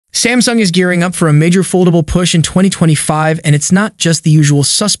Samsung is gearing up for a major foldable push in 2025, and it's not just the usual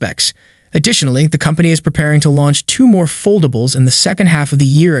suspects. Additionally, the company is preparing to launch 2 more foldables in the second half of the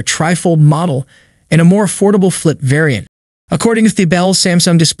year, a trifold model and a more affordable flip variant. According to TheBell,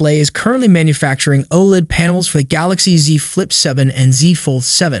 Samsung Display is currently manufacturing OLED panels for the Galaxy Z Flip 7 and Z Fold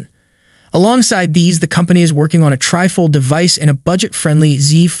 7. Alongside these, the company is working on a trifold device and a budget-friendly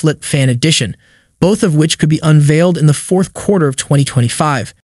Z Flip Fan Edition, both of which could be unveiled in the fourth quarter of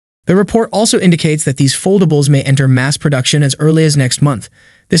 2025. The report also indicates that these foldables may enter mass production as early as next month.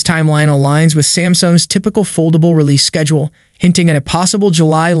 This timeline aligns with Samsung's typical foldable release schedule, hinting at a possible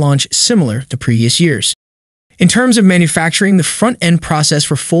July launch similar to previous years. In terms of manufacturing, the front-end process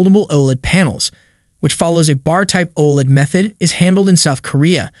for foldable OLED panels, which follows a bar-type OLED method, is handled in South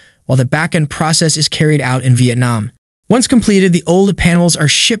Korea, while the back-end process is carried out in Vietnam. Once completed, the OLED panels are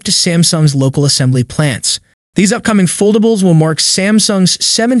shipped to Samsung's local assembly plants. These upcoming foldables will mark Samsung's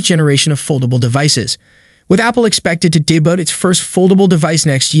 7th generation of foldable devices. With Apple expected to debut its first foldable device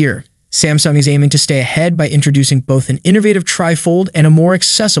next year, Samsung is aiming to stay ahead by introducing both an innovative trifold and a more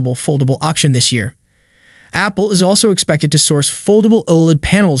accessible foldable option this year. Apple is also expected to source foldable OLED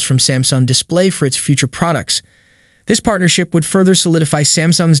panels from Samsung Display for its future products. This partnership would further solidify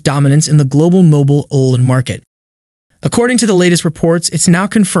Samsung's dominance in the global mobile OLED market. According to the latest reports, it's now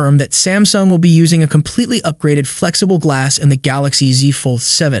confirmed that Samsung will be using a completely upgraded flexible glass in the Galaxy Z Fold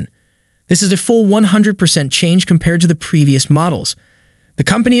 7. This is a full 100% change compared to the previous models. The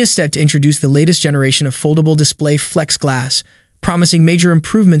company is set to introduce the latest generation of foldable display flex glass, promising major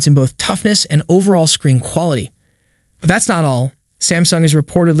improvements in both toughness and overall screen quality. But that's not all. Samsung is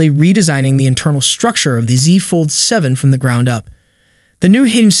reportedly redesigning the internal structure of the Z Fold 7 from the ground up. The new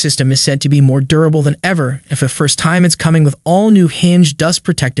hinge system is said to be more durable than ever, and for the first time it's coming with all-new hinge dust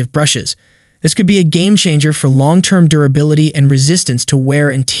protective brushes. This could be a game-changer for long-term durability and resistance to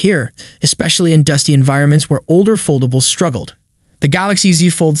wear and tear, especially in dusty environments where older foldables struggled. The Galaxy Z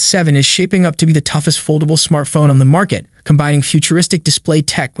Fold 7 is shaping up to be the toughest foldable smartphone on the market, combining futuristic display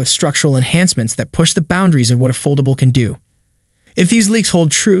tech with structural enhancements that push the boundaries of what a foldable can do. If these leaks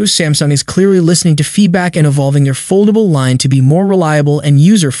hold true, Samsung is clearly listening to feedback and evolving their foldable line to be more reliable and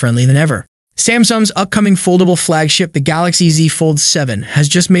user-friendly than ever. Samsung's upcoming foldable flagship, the Galaxy Z Fold 7, has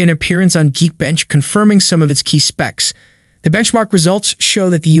just made an appearance on Geekbench, confirming some of its key specs. The benchmark results show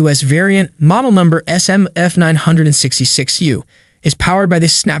that the US variant, model number SMF966U, is powered by the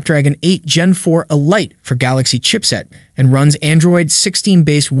Snapdragon 8 Gen 4 Elite for Galaxy chipset and runs Android 16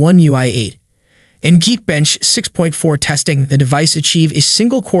 based One UI 8. In Geekbench 6.4 testing, the device achieved a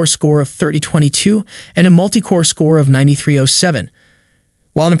single-core score of 3022 and a multi-core score of 9307.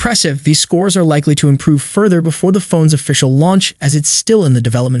 While impressive, these scores are likely to improve further before the phone's official launch, as it's still in the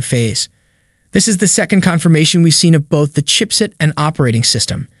development phase. This is the second confirmation we've seen of both the chipset and operating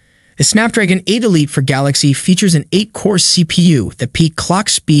system. The Snapdragon 8 Elite for Galaxy features an 8-core CPU with a peak clock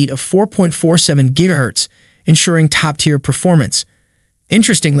speed of 4.47 GHz, ensuring top-tier performance.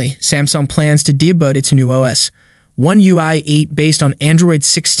 Interestingly, Samsung plans to debut its new OS, One UI 8 based on Android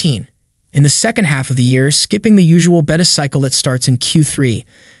 16, in the second half of the year, skipping the usual beta cycle that starts in Q3.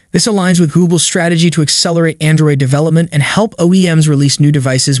 This aligns with Google's strategy to accelerate Android development and help OEMs release new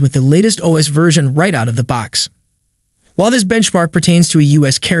devices with the latest OS version right out of the box. While this benchmark pertains to a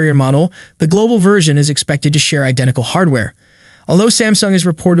US carrier model, the global version is expected to share identical hardware. Although Samsung is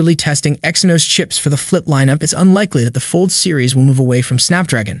reportedly testing Exynos chips for the Flip lineup, it's unlikely that the Fold series will move away from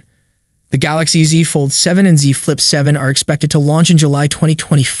Snapdragon. The Galaxy Z Fold 7 and Z Flip 7 are expected to launch in July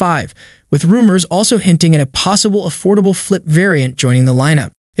 2025, with rumors also hinting at a possible affordable Flip variant joining the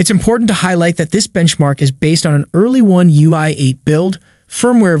lineup. It's important to highlight that this benchmark is based on an early One UI 8 build,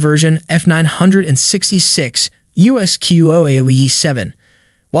 firmware version F966 USQOAOE 7.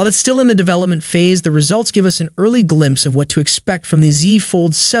 While it's still in the development phase, the results give us an early glimpse of what to expect from the Z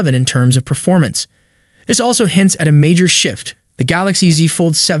Fold 7 in terms of performance. This also hints at a major shift. The Galaxy Z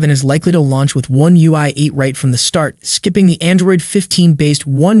Fold 7 is likely to launch with One UI 8 right from the start, skipping the Android 15 based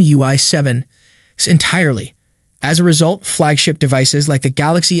One UI 7 entirely. As a result, flagship devices like the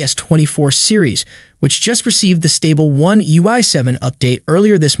Galaxy S24 series, which just received the stable One UI 7 update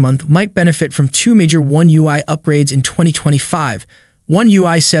earlier this month, might benefit from 2 major One UI upgrades in 2025. One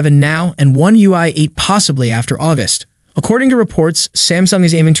UI 7 now and One UI 8 possibly after August. According to reports, Samsung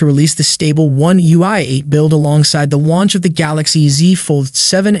is aiming to release the stable One UI 8 build alongside the launch of the Galaxy Z Fold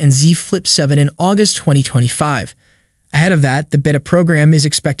 7 and Z Flip 7 in August 2025. Ahead of that, the beta program is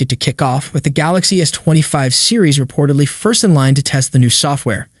expected to kick off, with the Galaxy S25 series reportedly first in line to test the new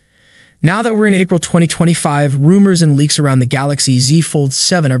software. Now that we're in April 2025, rumors and leaks around the Galaxy Z Fold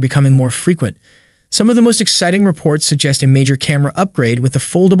 7 are becoming more frequent. Some of the most exciting reports suggest a major camera upgrade, with the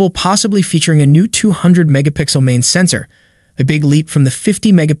foldable possibly featuring a new 200-megapixel main sensor, a big leap from the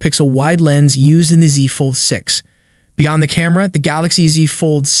 50-megapixel wide lens used in the Z Fold 6. Beyond the camera, the Galaxy Z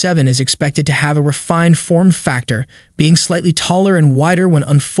Fold 7 is expected to have a refined form factor, being slightly taller and wider when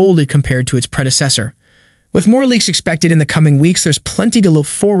unfolded compared to its predecessor. With more leaks expected in the coming weeks, there's plenty to look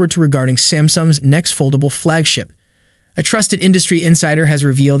forward to regarding Samsung's next foldable flagship. A trusted industry insider has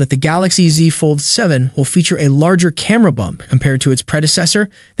revealed that the Galaxy Z Fold 7 will feature a larger camera bump compared to its predecessor,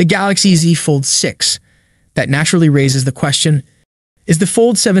 the Galaxy Z Fold 6. That naturally raises the question, is the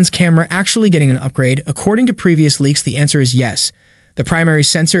Fold 7's camera actually getting an upgrade? According to previous leaks, the answer is yes. The primary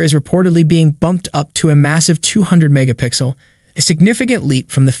sensor is reportedly being bumped up to a massive 200-megapixel, a significant leap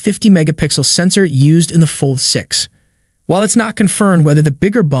from the 50-megapixel sensor used in the Fold 6. While it's not confirmed whether the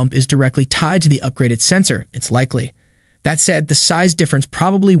bigger bump is directly tied to the upgraded sensor, it's likely. That said, the size difference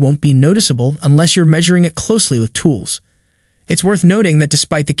probably won't be noticeable unless you're measuring it closely with tools. It's worth noting that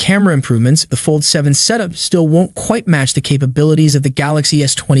despite the camera improvements, the Fold 7 setup still won't quite match the capabilities of the Galaxy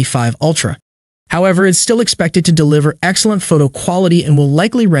S25 Ultra. However, it's still expected to deliver excellent photo quality and will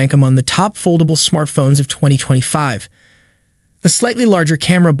likely rank among the top foldable smartphones of 2025. The slightly larger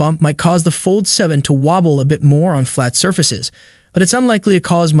camera bump might cause the Fold 7 to wobble a bit more on flat surfaces, but it's unlikely to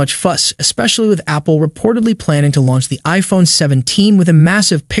cause much fuss, especially with Apple reportedly planning to launch the iPhone 17 with a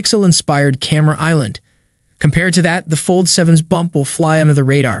massive pixel-inspired camera island. Compared to that, the Fold 7's bump will fly under the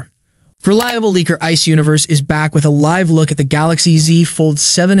radar. Reliable leaker Ice Universe is back with a live look at the Galaxy Z Fold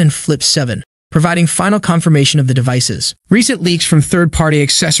 7 and Flip 7, providing final confirmation of the devices. Recent leaks from third-party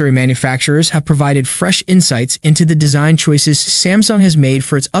accessory manufacturers have provided fresh insights into the design choices Samsung has made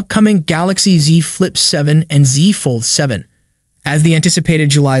for its upcoming Galaxy Z Flip 7 and Z Fold 7. As the anticipated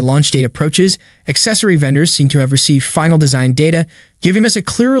July launch date approaches, accessory vendors seem to have received final design data, giving us a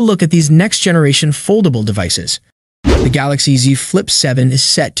clearer look at these next-generation foldable devices. The Galaxy Z Flip 7 is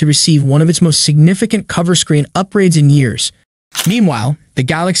set to receive one of its most significant cover screen upgrades in years. Meanwhile, the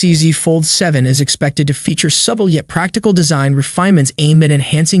Galaxy Z Fold 7 is expected to feature subtle yet practical design refinements aimed at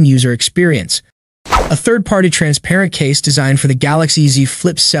enhancing user experience. A third-party transparent case designed for the Galaxy Z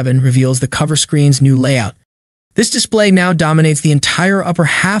Flip 7 reveals the cover screen's new layout. This display now dominates the entire upper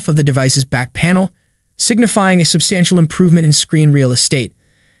half of the device's back panel, signifying a substantial improvement in screen real estate.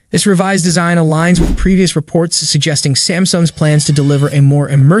 This revised design aligns with previous reports suggesting Samsung's plans to deliver a more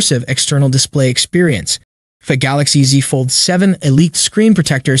immersive external display experience. For Galaxy Z Fold 7, a leaked screen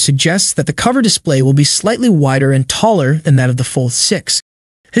protector suggests that the cover display will be slightly wider and taller than that of the Fold 6.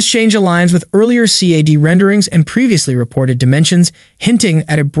 This change aligns with earlier CAD renderings and previously reported dimensions, hinting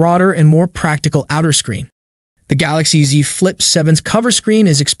at a broader and more practical outer screen. The Galaxy Z Flip 7's cover screen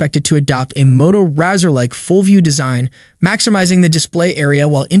is expected to adopt a Moto Razr-like full-view design, maximizing the display area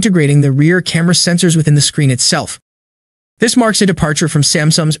while integrating the rear camera sensors within the screen itself. This marks a departure from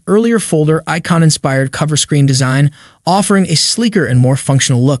Samsung's earlier folder icon-inspired cover screen design, offering a sleeker and more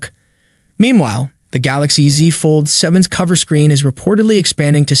functional look. Meanwhile, the Galaxy Z Fold 7's cover screen is reportedly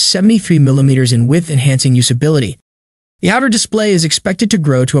expanding to 73mm in width, enhancing usability. The outer display is expected to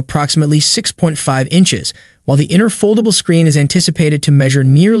grow to approximately 6.5 inches, while the inner foldable screen is anticipated to measure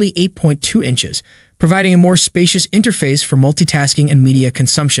nearly 8.2 inches, providing a more spacious interface for multitasking and media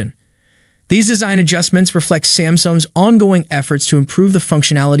consumption. These design adjustments reflect Samsung's ongoing efforts to improve the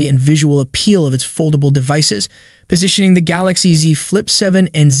functionality and visual appeal of its foldable devices, positioning the Galaxy Z Flip 7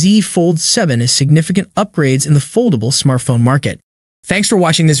 and Z Fold 7 as significant upgrades in the foldable smartphone market. Thanks for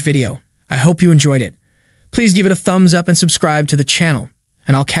watching this video. I hope you enjoyed it. Please give it a thumbs up and subscribe to the channel,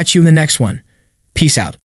 and I'll catch you in the next one. Peace out.